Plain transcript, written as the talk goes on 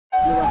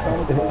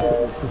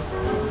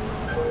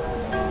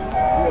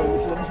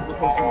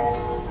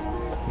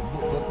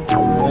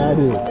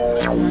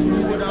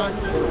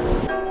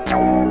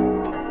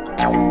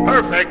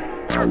Perfect.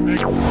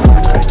 Perfect.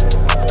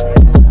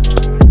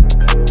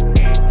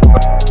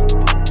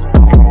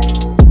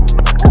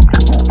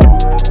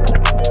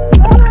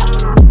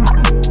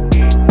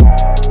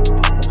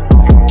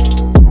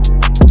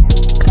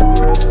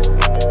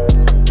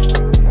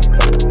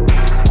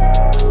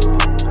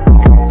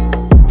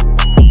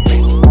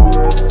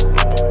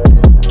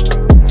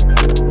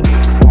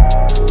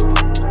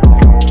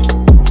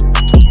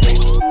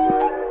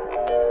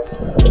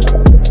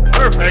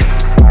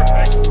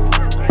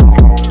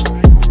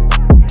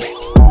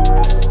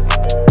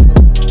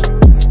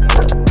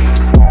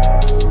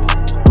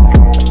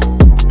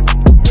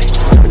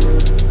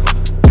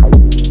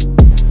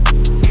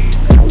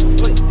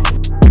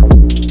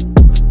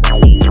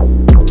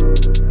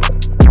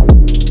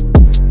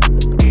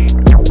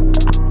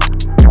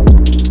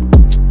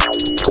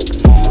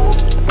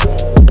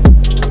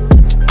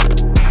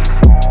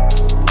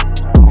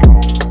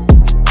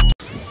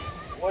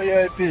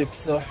 Peeps,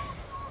 so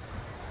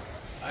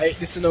I eat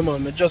this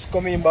man. I just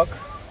coming back.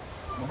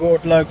 I go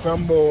out like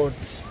from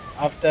about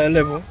after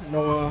 11,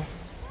 now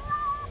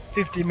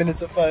 15 minutes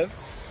to 5.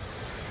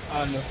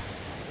 And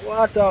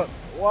water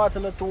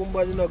not too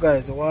bad, you know,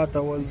 guys.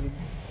 Water was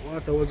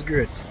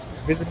great.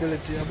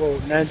 Visibility about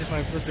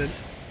 95%.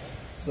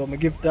 So I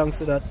give thanks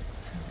to that.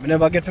 I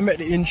never get to make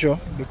the intro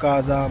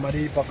because I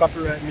do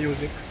copyright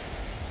music.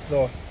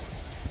 So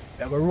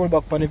I go roll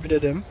back on the video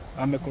them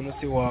and make you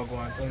see what I go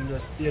on. So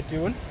just stay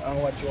tuned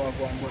and watch what I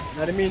go on. But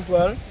in the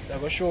meanwhile, I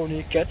go show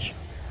you catch.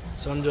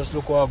 So just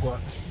look what I go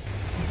on.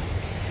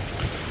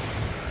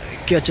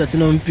 Catch at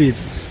them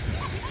peeps.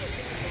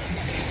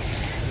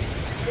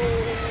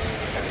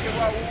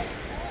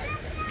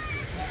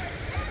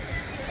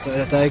 So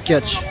that I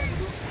catch.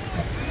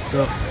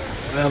 So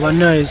we have a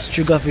nice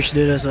triggerfish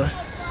there, so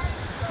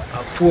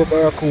a 4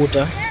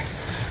 barracuda,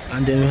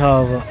 and then we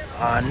have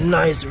a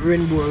nice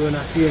rainbow around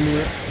the same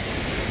way.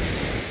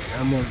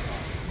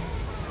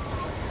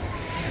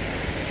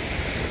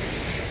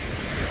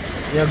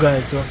 Yeah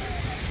guys, so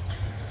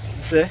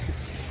see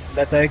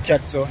that I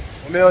catch, so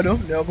what I do,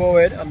 I go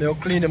ahead and I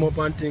clean them up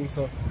and things.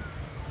 So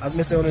as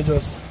I say, I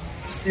just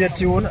stay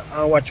tuned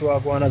and watch what I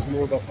go on as I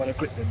move back on the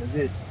clip them, is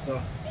it? So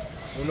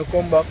when I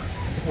come back,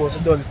 I'm supposed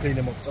to done clean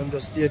them up, so I'm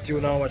just stay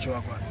tuned and watch what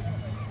I go on.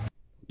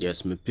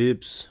 Yes, my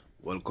peeps,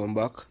 welcome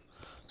back.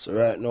 So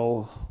right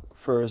now,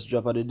 first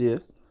drop of the day,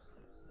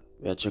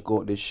 we check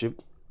out this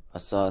ship. I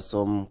saw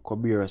some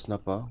cobra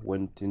snapper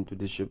went into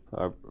the ship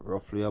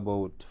roughly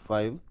about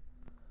 5.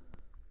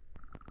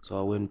 So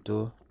I went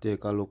to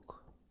take a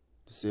look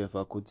to see if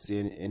I could see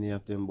any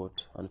of them,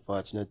 but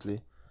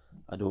unfortunately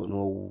I don't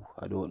know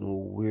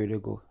where they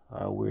go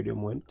or where they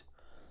went.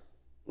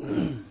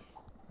 I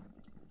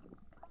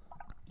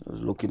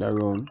was looking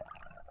around,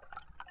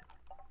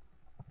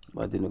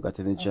 but I didn't get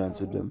any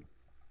chance with them.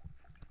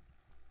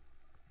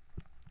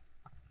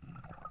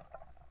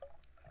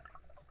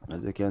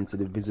 As you can see,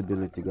 the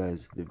visibility,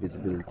 guys, the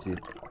visibility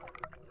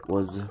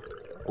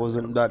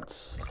wasn't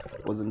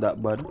that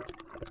bad.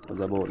 It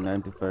was about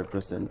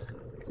 95%.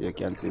 So you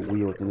can see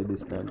way out in the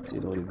distance,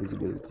 you know, the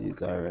visibility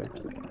is alright.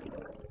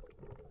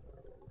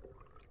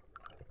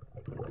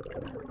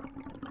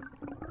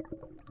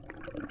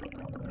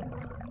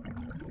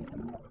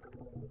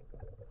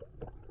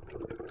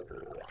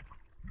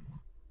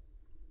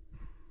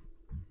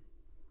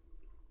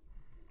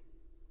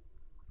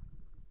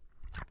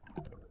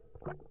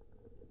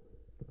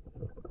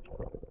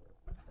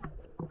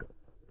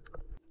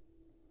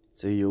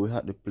 So here we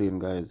had the plane,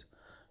 guys.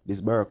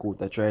 This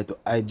barracuda tried to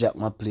hijack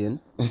my plane.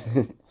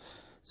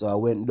 So I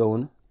went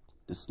down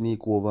to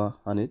sneak over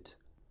on it.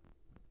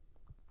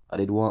 I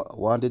did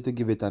wanted to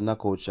give it a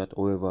knockout shot,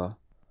 however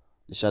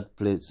the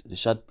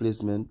shot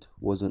placement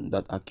wasn't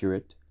that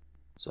accurate.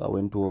 So I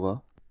went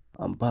over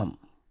and bam.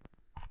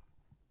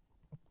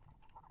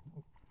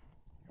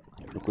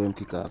 Look how him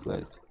kick off,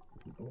 guys.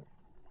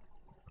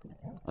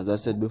 As I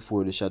said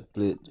before, the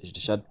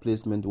shot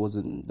placement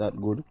wasn't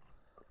that good.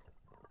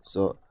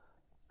 So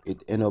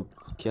it end up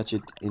catch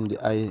it in the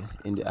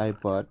eye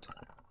part.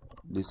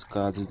 This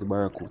causes the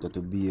barracuda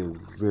to be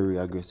very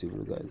aggressive,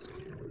 guys.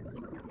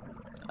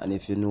 And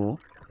if you know,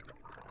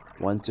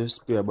 once you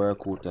spear a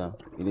barracuda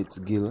in its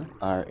gill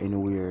or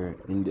anywhere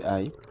in the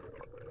eye,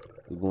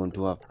 you're going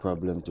to have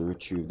problem to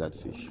retrieve that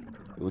fish.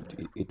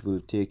 It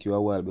will take you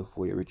a while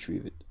before you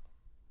retrieve it.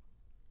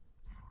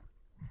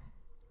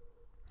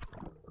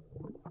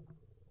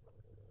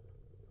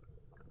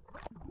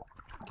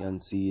 You can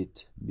see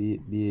it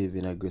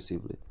behaving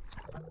aggressively.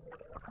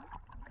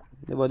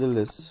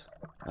 Nevertheless,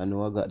 I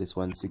know I got this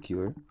one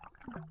secure,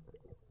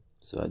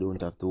 so I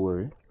don't have to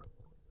worry.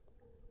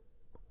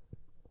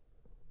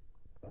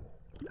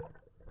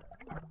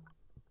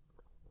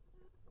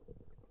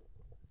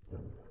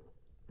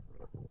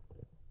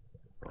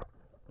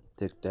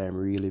 Take time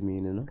really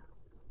mean, you know.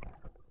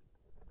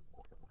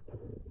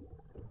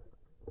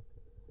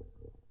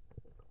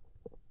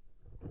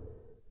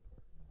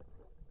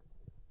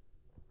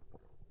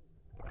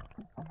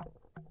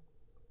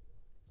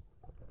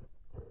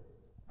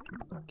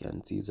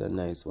 can see it's a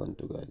nice one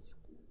too, guys.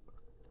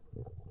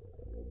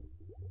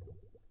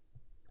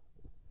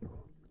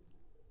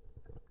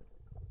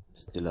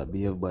 Still a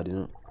behave body, you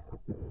know.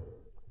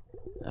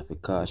 I have to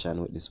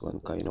caution with this one,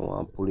 because you don't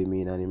want to pull him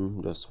in and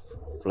him just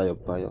fly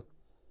up by you.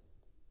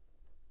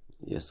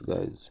 Yes,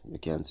 guys, you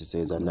can see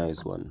it's a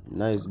nice one.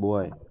 Nice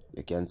boy.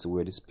 You can see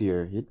where the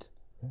spear hit.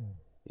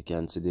 You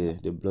can see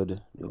the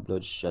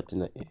blood shot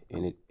in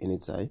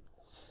its eye.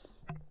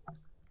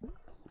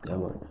 Yeah,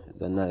 man,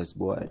 it's a nice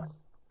boy.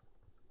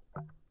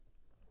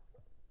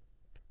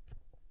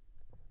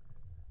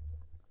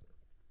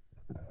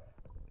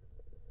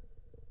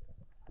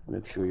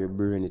 Make sure you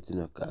burn it, you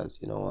know, cause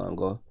you don't want to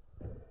go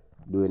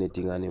do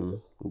anything on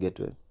him get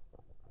away.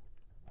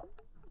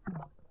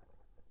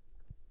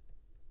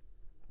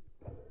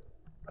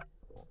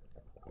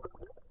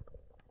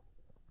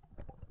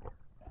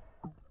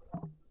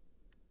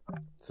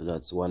 So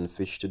that's one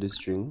fish to the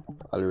string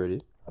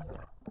already.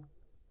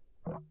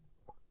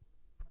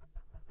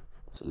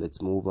 So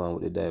let's move on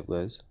with the dive,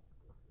 guys.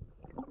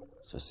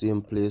 So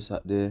same place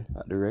at the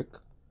wreck.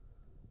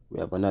 We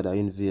have another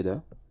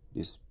invader.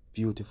 This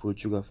beautiful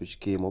sugarfish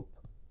came up.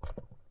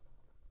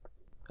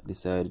 I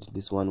decided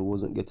this one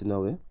wasn't getting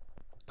away.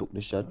 Took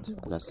the shot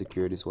and I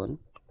secured this one.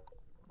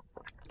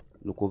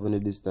 Look over in the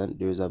distance,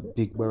 there is a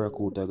big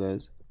barracuda,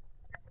 guys.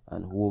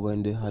 And over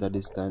in the other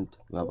distance,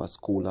 we have a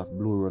school of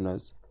blue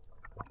runners.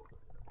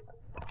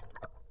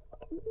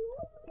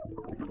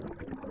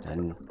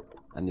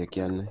 And you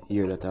can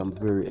hear that I'm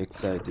very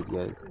excited,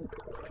 guys.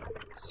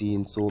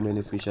 Seeing so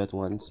many fish at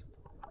once.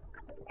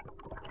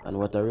 And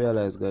what I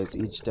realized, guys,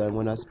 each time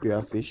when I spear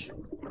a fish,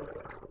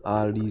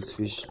 all these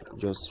fish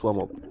just swam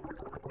up.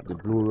 The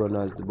blue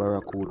runners, the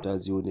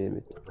barracudas, you name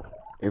it.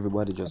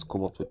 Everybody just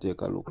come up to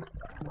take a look.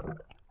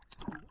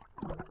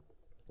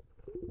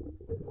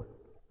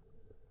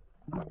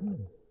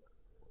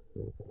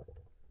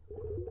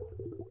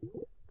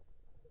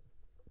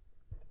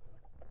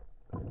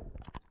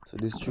 So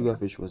this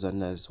sugarfish was a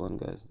nice one,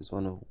 guys. This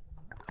one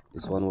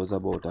was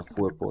about a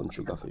 4-pound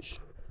sugarfish.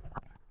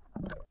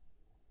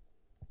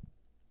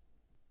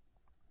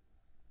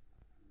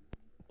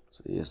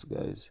 So yes,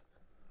 guys.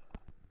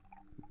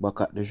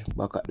 Back at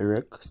the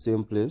wreck,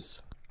 same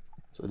place.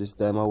 So this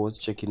time I was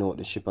checking out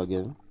the ship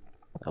again.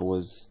 I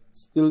was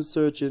still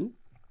searching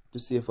to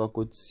see if I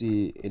could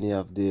see any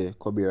of the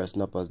cobra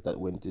snappers that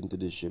went into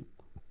the ship,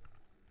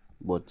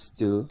 but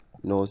still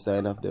no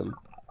sign of them.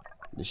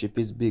 The ship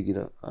is big, you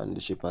know, and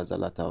the ship has a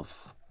lot of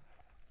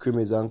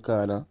cremies and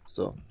corner,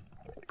 so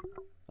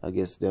I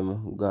guess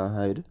them gonna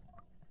hide.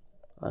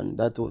 And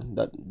that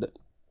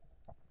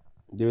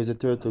there is a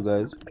turtle,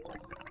 guys.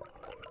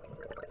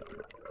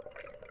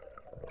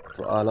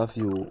 For all of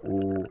you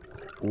who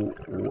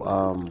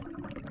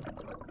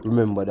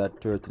remember that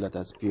turtle that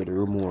I speared the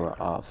remora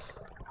off.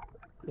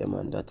 Yeah,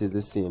 man, that is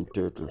the same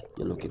turtle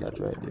you're looking at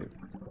right there.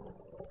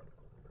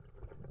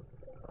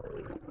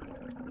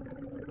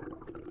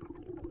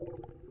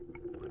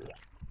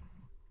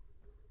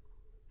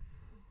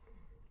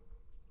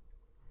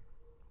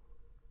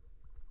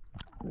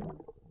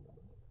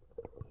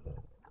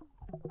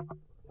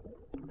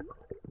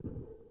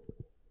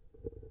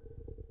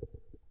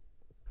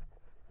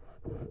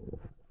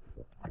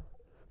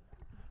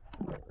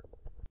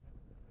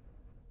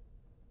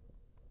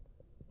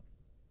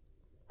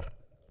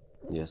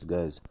 Yes,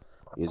 guys,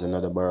 here's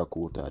another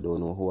barracuda. I don't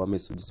know how I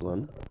missed with this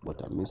one,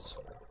 but I missed.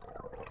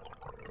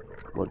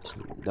 But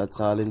that's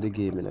all in the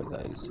game, you know,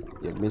 guys.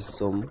 You miss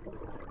some,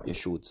 you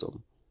shoot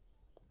some.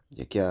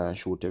 You can't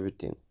shoot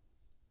everything.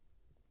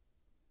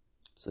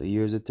 So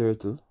here's a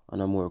turtle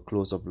and a more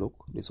close-up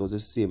look. This was the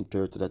same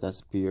turtle that I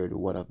speared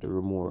one of the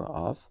remora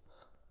off.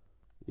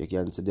 You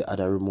can see the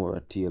other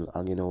remora tail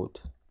hanging out.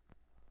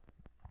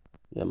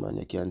 Yeah, man,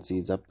 you can see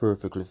it's a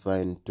perfectly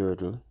fine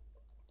turtle.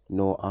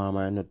 No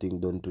armor,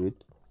 nothing done to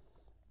it.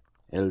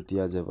 Healthy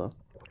as ever.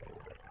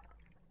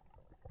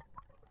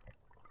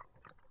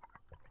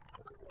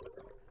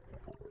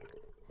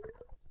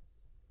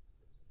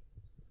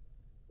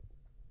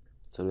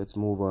 So let's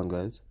move on,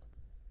 guys.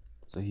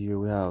 So here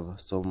we have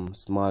some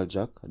small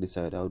jack. I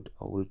decided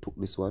I will took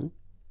this one.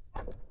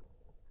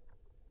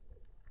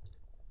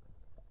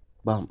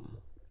 Bam.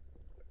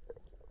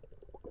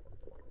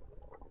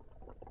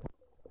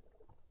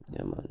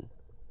 Yeah, man.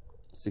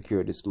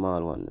 Secure the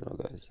small one, you know,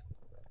 guys.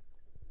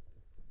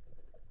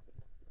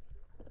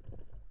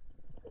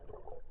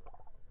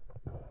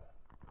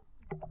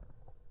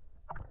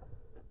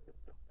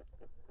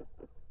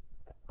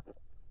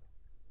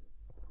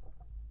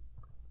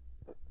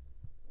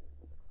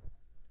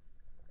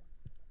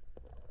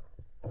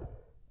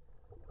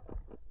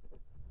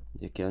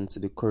 You can see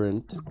the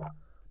current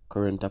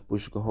I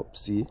push go up,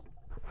 see.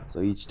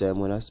 So each time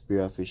when I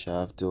spear a fish,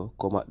 I have to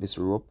come at this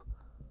rope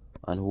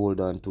and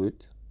hold on to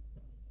it.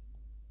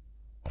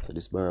 So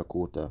this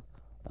barracuda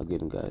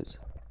again, guys,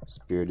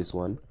 spear this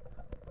one.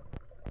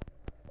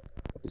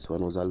 This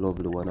one was a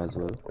lovely one as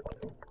well,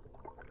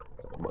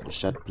 but the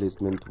shot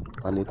placement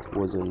on it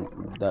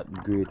wasn't that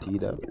great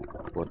either,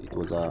 but it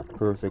was a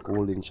perfect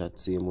holding shot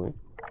same way.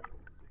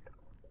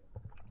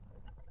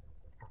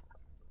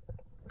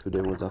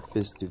 today was a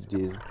festive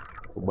day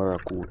for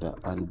barracuda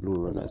and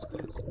blue runners,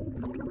 guys.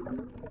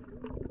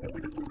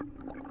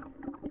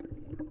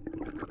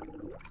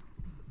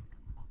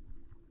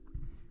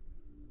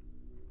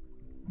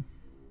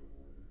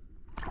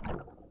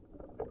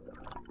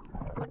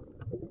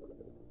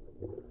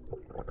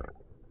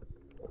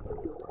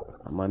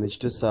 I managed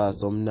to saw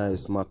some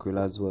nice mackerel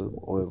as well.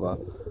 However,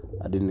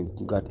 I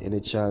didn't got any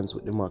chance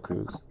with the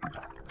mackerels.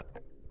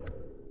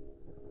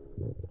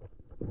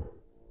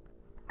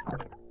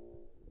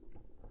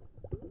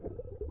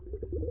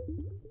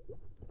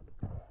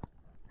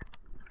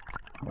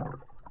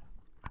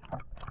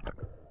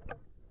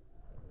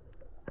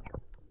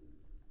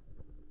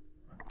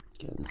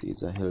 Can see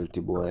it's a healthy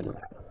boy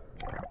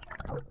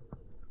now.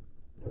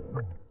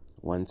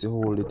 Once you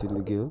hold it in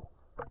the gill,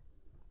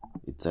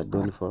 it's a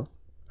done for.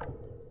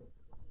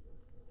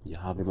 You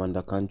have him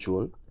under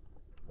control.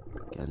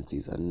 Can see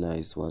it's a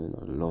nice one, you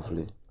know,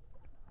 lovely.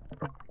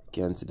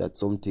 Can see that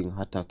something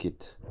attack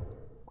it.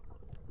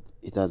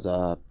 It has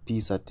a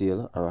piece of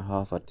tail or a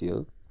half a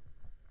tail.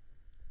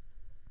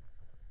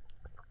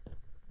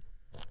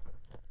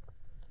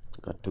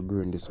 Got to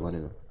burn this one, you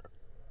know.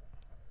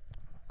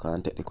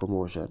 Can't take the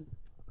commotion.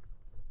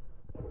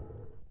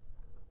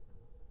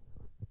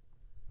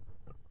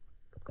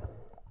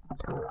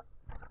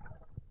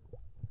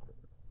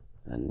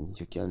 And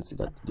you can see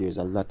that there's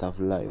a lot of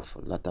life, a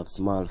lot of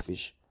small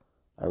fish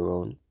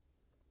around.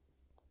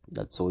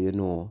 That's how you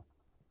know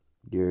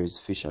there is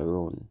fish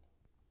around.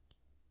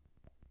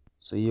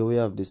 So here we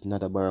have this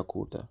another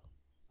barracuda.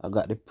 I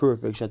got the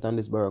perfect shot on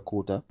this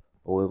barracuda.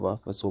 However,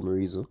 for some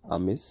reason, I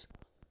miss.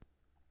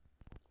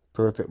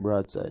 Perfect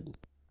broadside.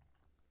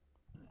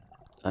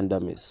 And I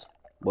miss.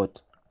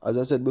 But as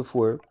I said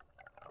before,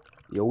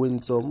 you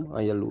win some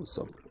and you lose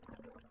some.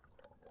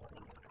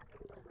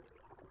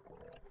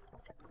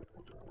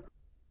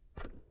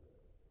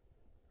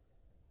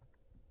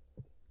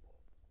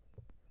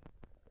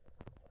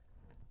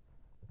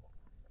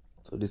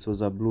 So this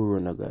was a blue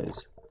runner,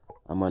 guys.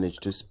 I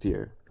managed to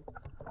spear.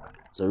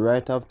 So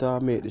right after I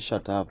made the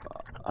shot up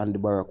on the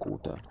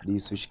barracuda,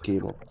 these fish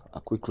came up. I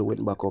quickly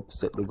went back up,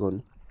 set the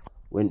gun,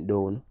 went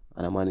down,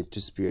 and I managed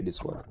to spear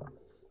this one.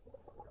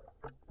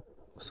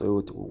 So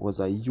it was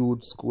a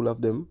huge school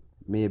of them,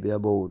 maybe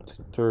about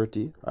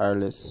 30 or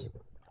less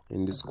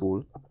in the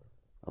school.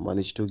 I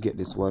managed to get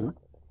this one.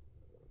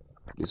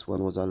 This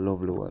one was a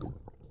lovely one.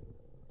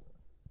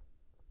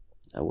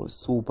 I was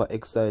super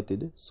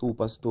excited,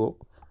 super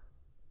stoked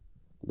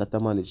that I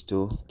managed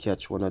to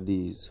catch one of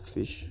these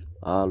fish.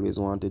 I always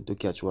wanted to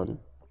catch one.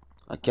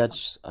 I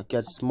catch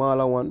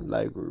smaller one,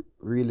 like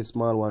really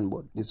small one,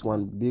 but this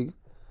one big,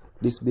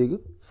 this big.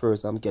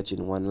 First I'm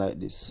catching one like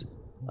this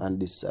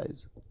and this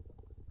size.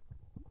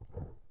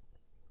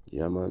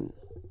 Yeah, man.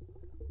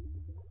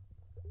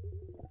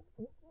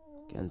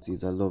 Can see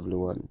it's a lovely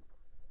one.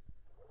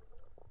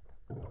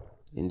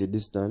 In the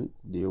distance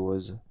there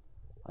was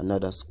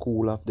another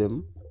school of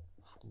them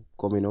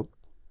coming up.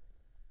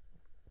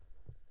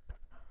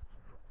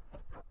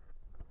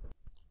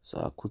 So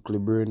I quickly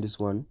burn this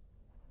one,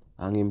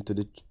 add him to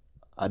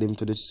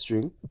the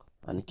string,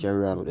 and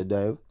carry on with the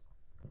dive.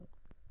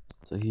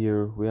 So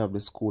here we have the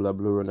school of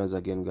blue runners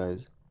again,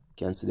 guys.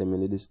 Can see them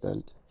in the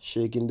distance,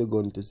 shaking the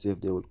gun to see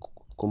if they would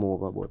come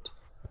over, but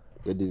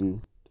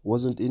they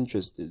wasn't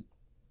interested.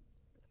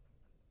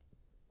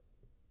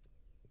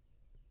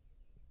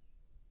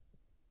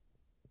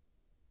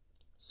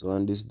 So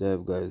on this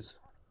dive, guys,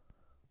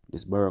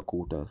 this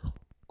barracuda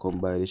come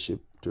by the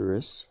ship to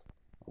rest.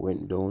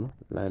 Went down,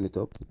 line it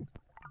up,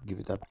 give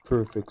it a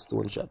perfect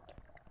stone shot.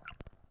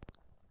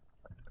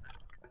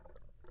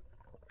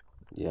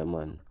 Yeah,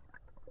 man.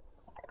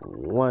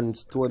 One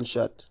stone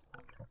shot,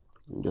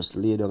 just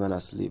lay down and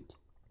asleep.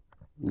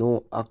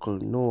 No hackle,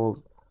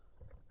 no.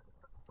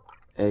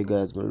 Hey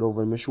guys, I love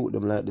when I shoot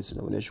them like this. You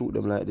know, when I shoot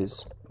them like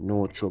this,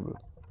 no trouble.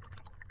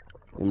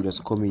 Them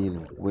just come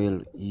in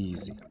well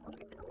easy.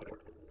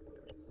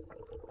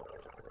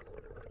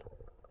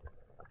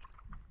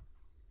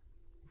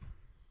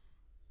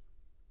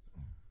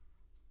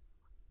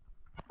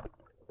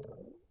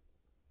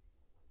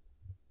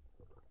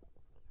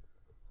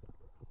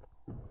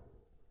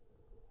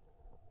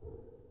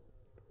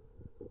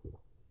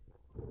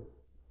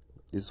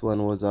 This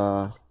one was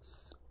a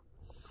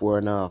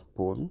 4.5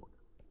 pound.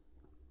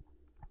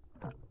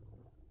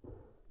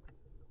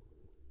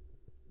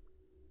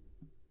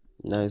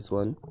 Nice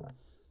one.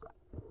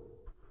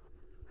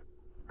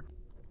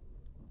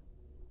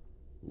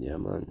 Yeah,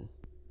 man.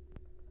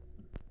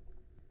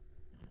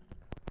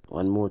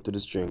 One more to the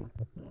string.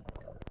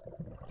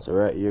 So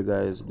right here,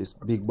 guys, this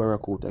big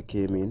barracuda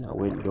came in. I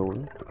went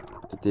down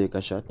to take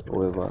a shot.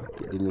 However,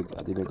 I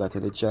didn't get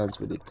any chance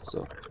with it.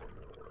 So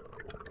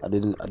I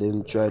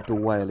didn't try to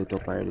wile it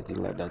up or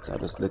anything like that. So I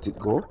just let it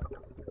go.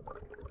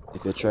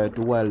 If you try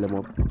to wile them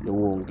up, you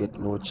won't get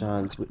no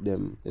chance with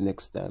them the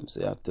next time.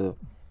 So you have to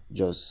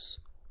just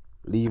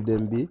leave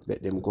them be,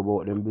 let them go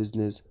about them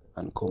business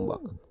and come back.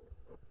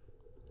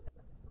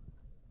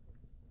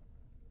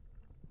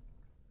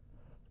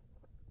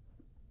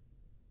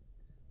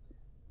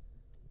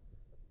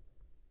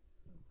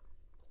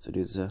 So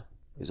there's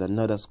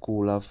another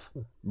school of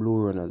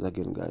blue runners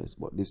again, guys.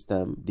 But this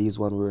time, these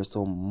one were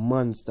some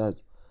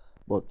monsters.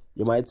 But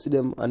you might see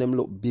them and them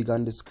look big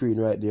on the screen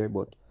right there.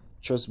 But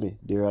trust me,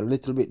 they're a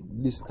little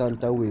bit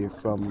distant away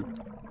from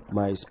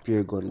my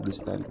spear gun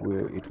distance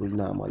where it will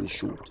normally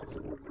shoot.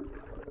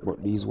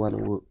 But these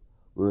one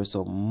were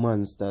some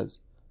monsters.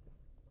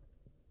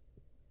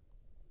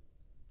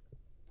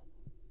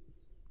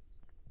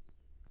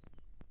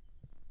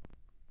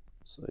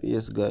 So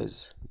yes,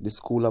 guys, the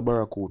school of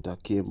barracuda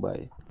came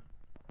by,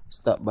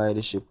 stopped by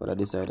the ship, and I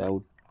decided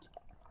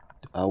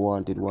I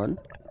wanted one,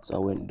 so I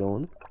went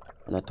down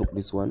and I took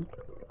this one.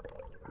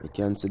 You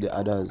can see the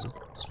others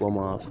swam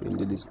off in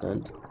the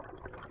distance.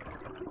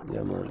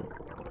 Yeah, man.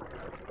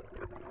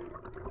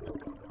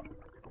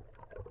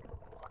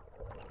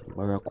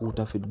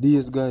 Barracuda for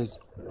days, guys.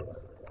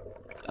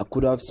 I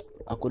could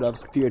have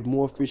speared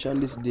more fish on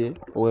this day.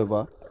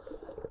 However,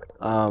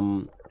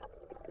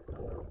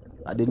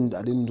 I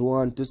didn't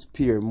want to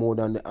spear more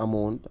than the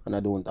amount, and I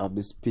don't have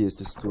the space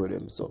to store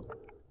them, so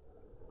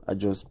I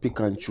just pick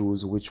and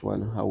choose which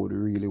one I would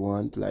really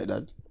want, like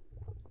that.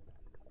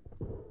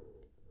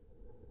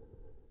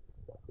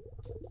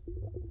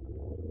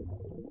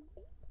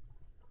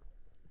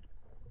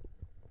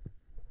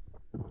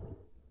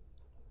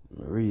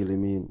 Really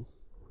mean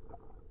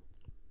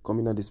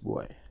coming at this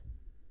boy.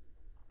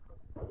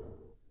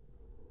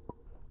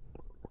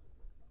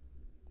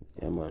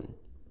 Yeah, man.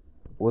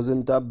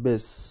 Wasn't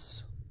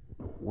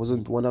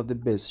one of the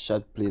best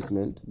shot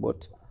placement,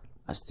 but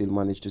I still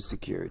managed to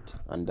secure it,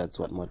 and that's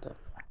what matters.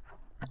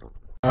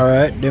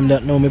 Alright, them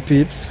that know me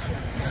peeps.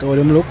 So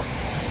them look.